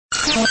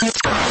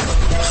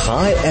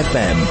Chai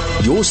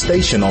FM, your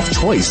station of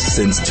choice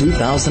since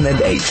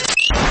 2008.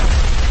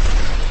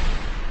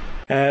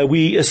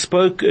 We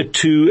spoke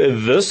to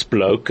this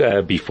bloke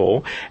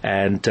before,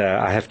 and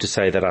I have to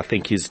say that I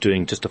think he's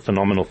doing just a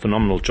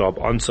phenomenal job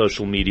on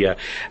social media,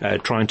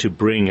 trying to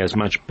bring as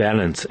much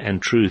balance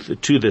and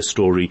truth to this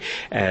story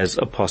as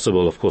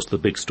possible. Of course, the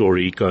big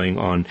story going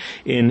on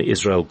in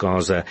Israel,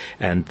 Gaza,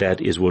 and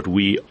that is what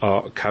we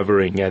are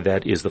covering.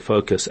 That is the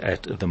focus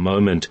at the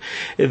moment.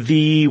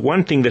 The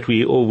one thing that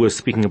we all were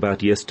speaking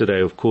about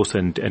yesterday, of course,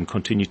 and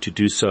continue to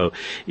do so,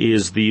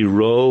 is the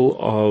role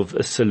of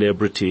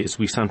celebrities.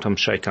 We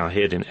sometimes shake our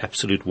head in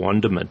absolute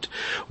wonderment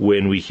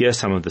when we hear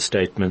some of the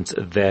statements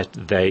that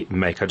they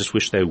make. I just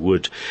wish they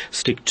would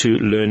stick to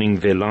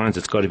learning their lines.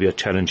 It's got to be a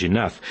challenge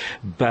enough.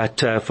 But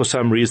for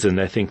some reason,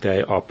 they think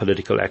they are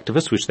political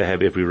activists, which they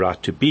have every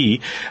right to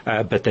be,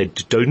 but they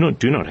do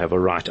not have a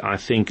right, I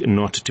think,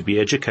 not to be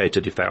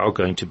educated if they are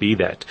going to be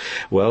that.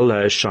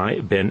 Well,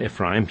 Shaiel Ben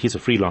Ephraim, he's a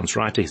freelance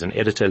writer. He's an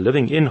editor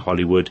living in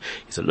Hollywood.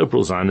 He's a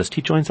liberal Zionist.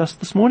 He joins us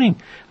this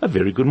morning. A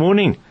very good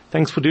morning.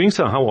 Thanks for doing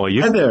so. How are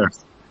you? Hi there.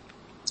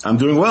 I'm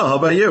doing well. How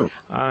about you?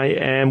 I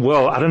am,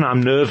 well, I don't know,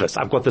 I'm nervous.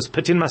 I've got this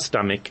pit in my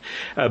stomach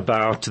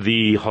about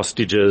the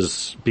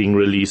hostages being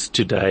released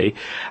today.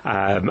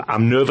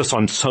 I'm nervous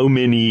on so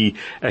many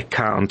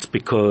accounts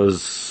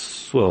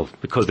because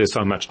there's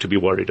so much to be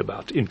worried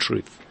about, in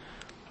truth.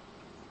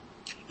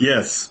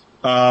 Yes.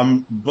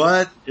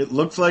 But it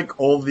looks like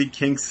all the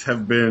kinks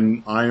have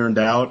been ironed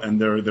out, and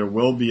there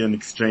will be an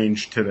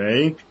exchange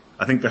today.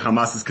 I think the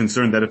Hamas is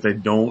concerned that if they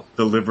don't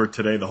deliver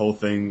today, the whole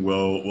thing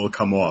will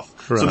come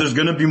off. Right. So there's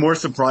going to be more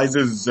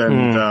surprises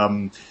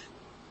and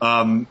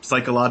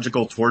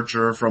psychological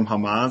torture from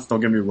Hamas. Don't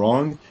get me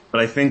wrong,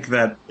 but I think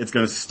that it's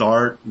going to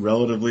start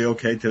relatively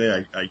okay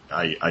today.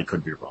 I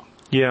could be wrong.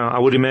 Yeah, I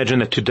would imagine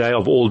that today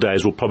of all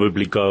days will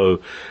probably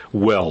go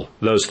well.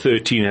 Those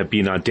 13 have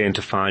been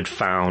identified,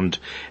 found,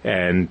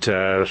 and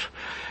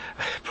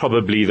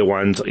probably the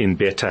ones in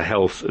better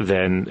health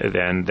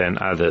than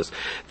others.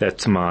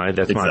 That's my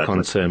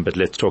concern, but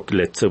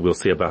we'll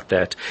see about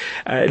that.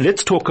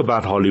 Let's talk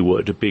about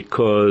Hollywood,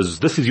 because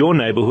this is your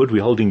neighborhood.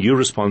 We're holding you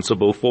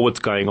responsible for what's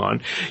going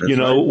on.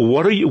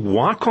 Right.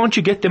 Why can't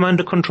you get them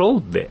under control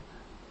there?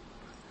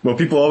 Well,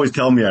 people always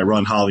tell me I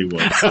run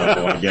Hollywood, so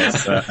I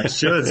guess I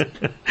should.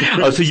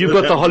 So you've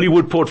got the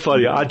Hollywood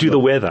portfolio. I do the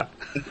weather.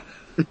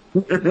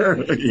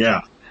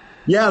 Yeah.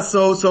 Yeah,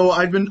 so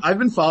I've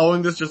been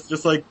following this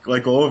just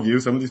like all of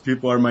you. Some of these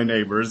people are my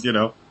neighbors,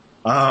 No,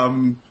 I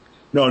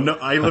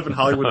live in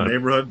Hollywood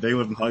neighborhood. They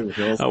live in Hollywood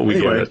Hills. Oh,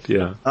 we get it,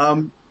 yeah.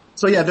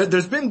 So yeah,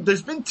 there's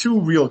been two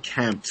real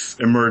camps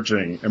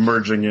emerging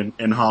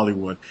in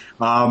Hollywood.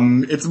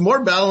 It's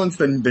more balanced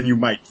than you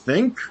might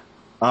think.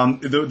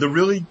 The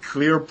really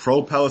clear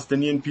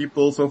pro-Palestinian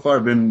people so far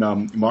have been,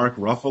 Mark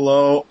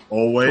Ruffalo,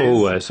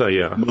 always. So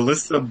yeah.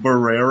 Melissa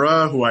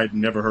Barrera, who I'd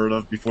never heard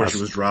of before she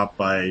was dropped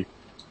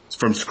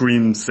from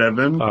Scream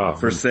 7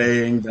 for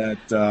saying that,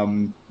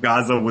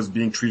 Gaza was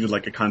being treated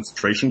like a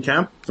concentration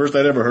camp. First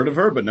I'd ever heard of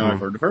her, but now I've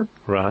heard of her.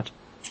 Right.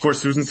 Of course,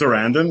 Susan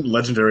Sarandon,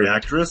 legendary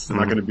actress. I'm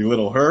not going to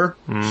belittle her.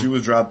 She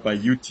was dropped by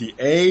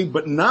UTA,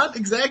 but not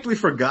exactly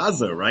for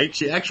Gaza, right?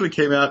 She actually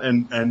came out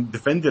and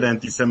defended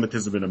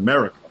anti-Semitism in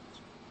America.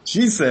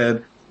 She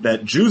said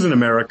that Jews in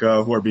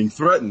America who are being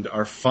threatened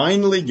are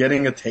finally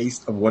getting a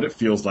taste of what it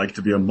feels like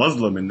to be a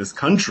Muslim in this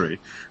country,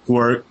 who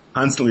are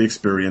constantly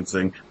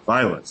experiencing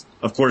violence.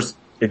 Of course,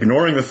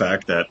 ignoring the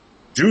fact that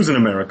Jews in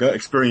America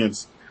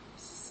experience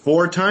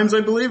 4 times,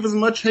 I believe, as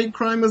much hate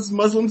crime as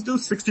Muslims do.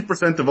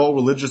 60% of all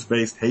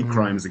religious-based hate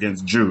crimes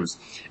against Jews,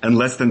 and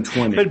less than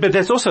 20. But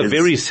that's also a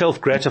very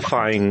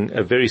self-gratifying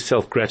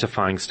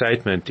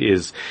statement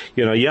is,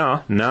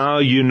 now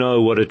you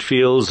know what it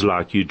feels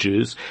like, you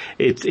Jews.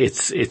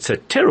 It's a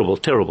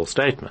terrible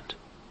statement.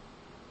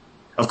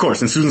 Of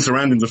course, and Susan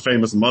Sarandon's a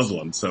famous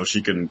Muslim, so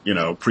she can,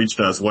 preach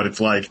to us what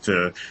it's like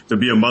to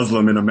be a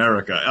Muslim in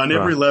America. On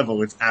every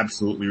level, it's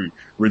absolutely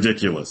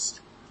ridiculous.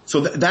 So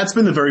that's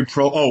been a very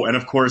and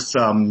of course,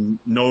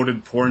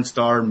 noted porn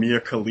star Mia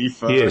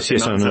Khalifa. Yes,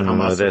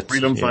 Hamas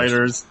freedom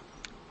fighters.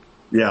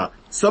 Yeah.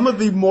 Some of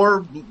the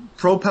more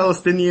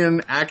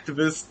pro-Palestinian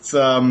activists,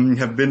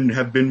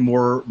 have been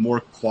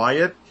more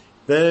quiet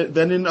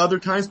than in other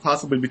times,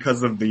 possibly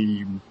because of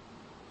the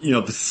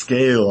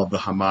scale of the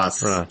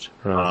Hamas,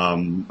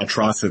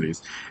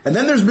 atrocities. And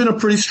then there's been a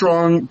pretty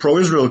strong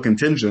pro-Israel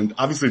contingent.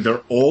 Obviously,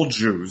 they're all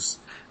Jews.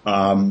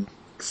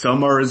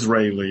 Some are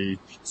Israeli,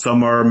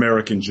 some are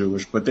American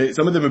Jewish, but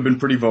some of them have been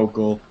pretty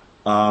vocal.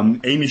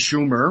 Amy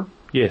Schumer.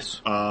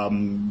 Yes.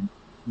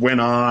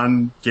 Went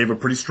on, gave a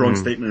pretty strong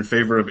statement in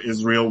favor of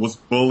Israel, was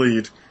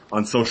bullied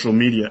on social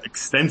media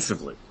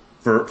extensively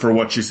for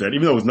what she said,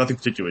 even though it was nothing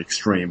particularly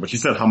extreme. But she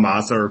said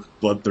Hamas are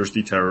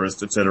bloodthirsty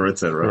terrorists, et cetera, et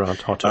cetera.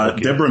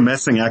 Deborah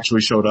Messing actually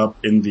showed up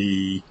in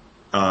the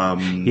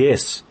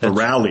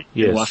rally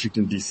in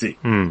Washington, D.C.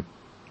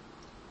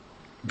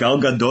 Gal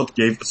Gadot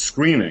gave a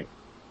screening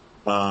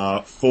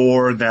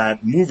for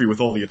that movie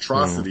with all the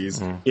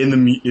atrocities in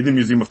the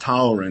Museum of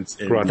Tolerance.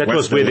 Right, that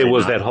was where there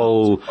was that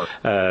whole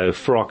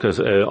fracas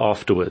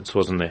afterwards,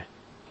 wasn't there?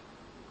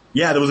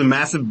 Yeah, there was a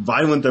massive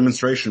violent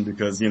demonstration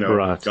because,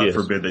 God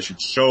forbid they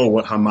should show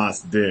what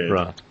Hamas did.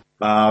 Right.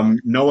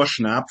 Noah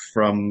Schnapp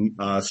from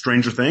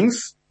Stranger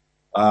Things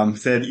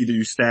said either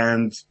you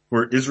stand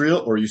for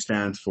Israel or you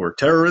stand for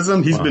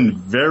terrorism. He's been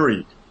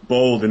very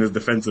bold in his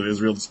defense of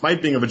Israel,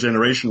 despite being of a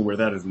generation where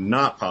that is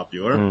not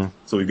popular.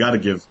 So we've got to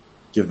give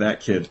that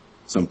kid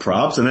some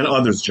props. And then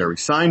others, Jerry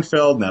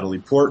Seinfeld, Natalie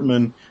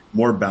Portman,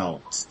 more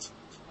balanced.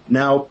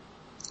 Now,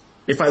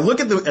 if I look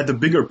at the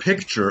bigger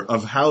picture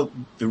of how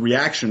the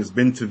reaction has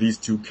been to these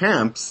two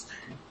camps,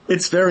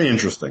 it's very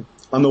interesting.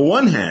 On the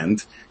one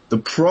hand, the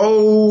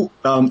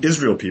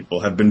pro-Israel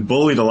people have been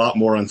bullied a lot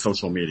more on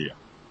social media.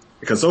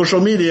 Because social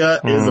media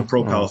is a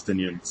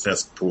pro-Palestinian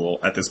cesspool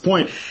at this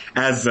point,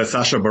 as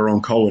Sacha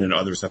Baron Cohen and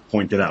others have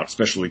pointed out,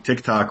 especially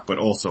TikTok, but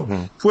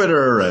also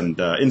Twitter and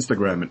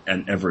Instagram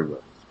and everywhere.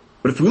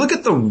 But if we look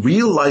at the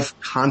real-life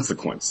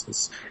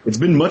consequences, it's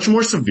been much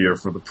more severe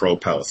for the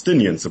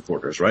pro-Palestinian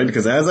supporters, right?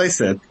 Because as I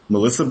said,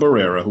 Melissa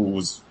Barrera, who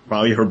was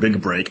probably her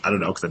big break, I don't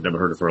know, because I've never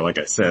heard of her, like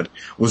I said,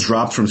 was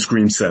dropped from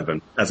Scream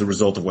 7 as a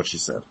result of what she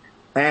said.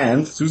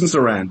 And Susan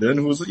Sarandon,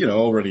 who was,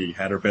 already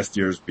had her best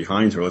years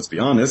behind her, let's be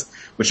honest,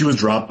 but she was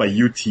dropped by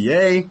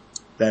UTA.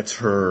 That's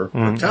her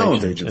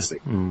talent agency.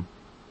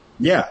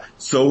 Yeah.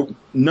 So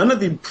none of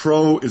the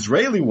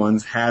pro-Israeli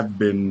ones have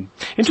been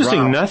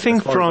interesting. Nothing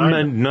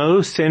from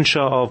no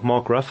censure of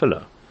Mark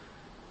Ruffalo.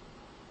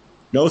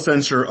 No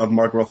censure of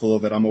Mark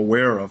Ruffalo that I'm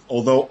aware of,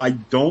 although I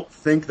don't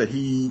think that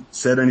he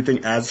said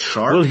anything as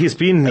sharp. Well, he's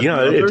been,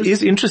 it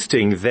is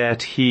interesting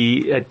that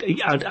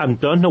I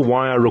don't know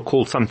why I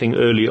recall something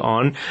early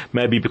on,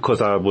 maybe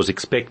because I was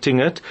expecting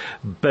it,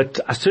 but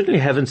I certainly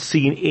haven't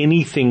seen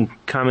anything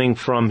coming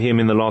from him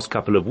in the last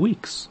couple of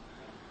weeks.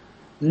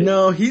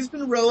 No, he's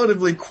been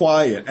relatively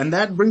quiet. And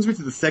that brings me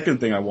to the second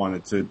thing I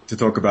wanted to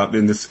talk about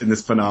in this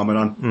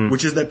phenomenon,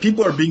 which is that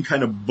people are being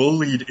kind of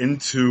bullied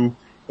into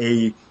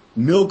a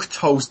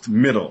milquetoast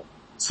middle.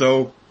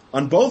 So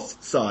on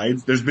both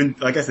sides, there's been,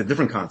 like I said,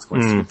 different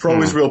consequences. For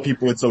pro-Israel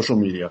people, it's social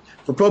media.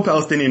 For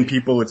pro-Palestinian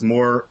people, it's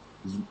more,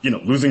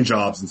 losing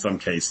jobs in some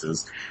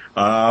cases.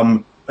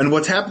 And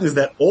what's happened is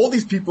that all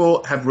these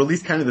people have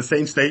released kind of the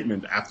same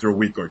statement after a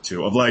week or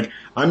two of like,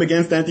 I'm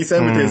against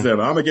anti-Semitism,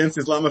 I'm against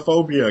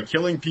Islamophobia,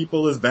 killing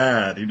people is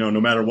bad, no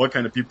matter what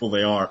kind of people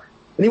they are.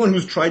 Anyone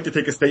who's tried to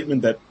take a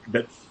statement that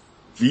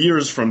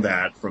veers from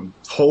that, from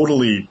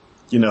totally,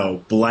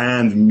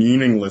 bland,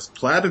 meaningless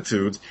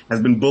platitudes,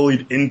 has been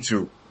bullied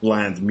into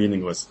bland,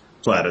 meaningless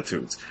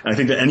platitudes. And I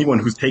think that anyone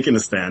who's taken a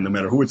stand, no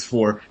matter who it's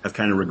for, has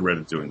kind of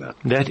regretted doing that.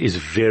 That is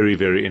very,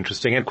 very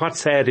interesting and quite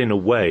sad in a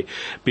way,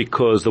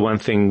 because the one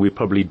thing we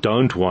probably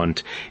don't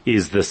want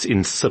is this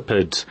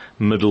insipid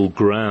middle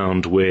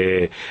ground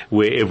where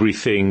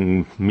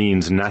everything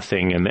means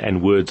nothing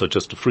and words are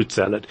just a fruit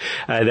salad.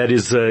 That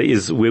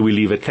is where we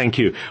leave it. Thank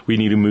you. We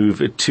need to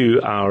move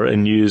to our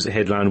news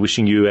headline.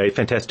 Wishing you a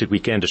fantastic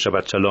weekend, a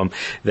Shabbat Shalom.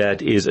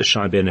 That is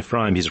Shaiel Ben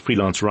Ephraim. He's a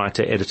freelance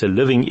writer, editor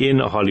living in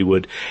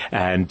Hollywood,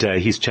 and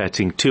he was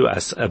chatting to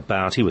us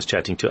about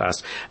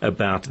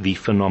the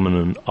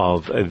phenomenon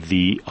of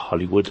the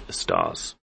Hollywood stars.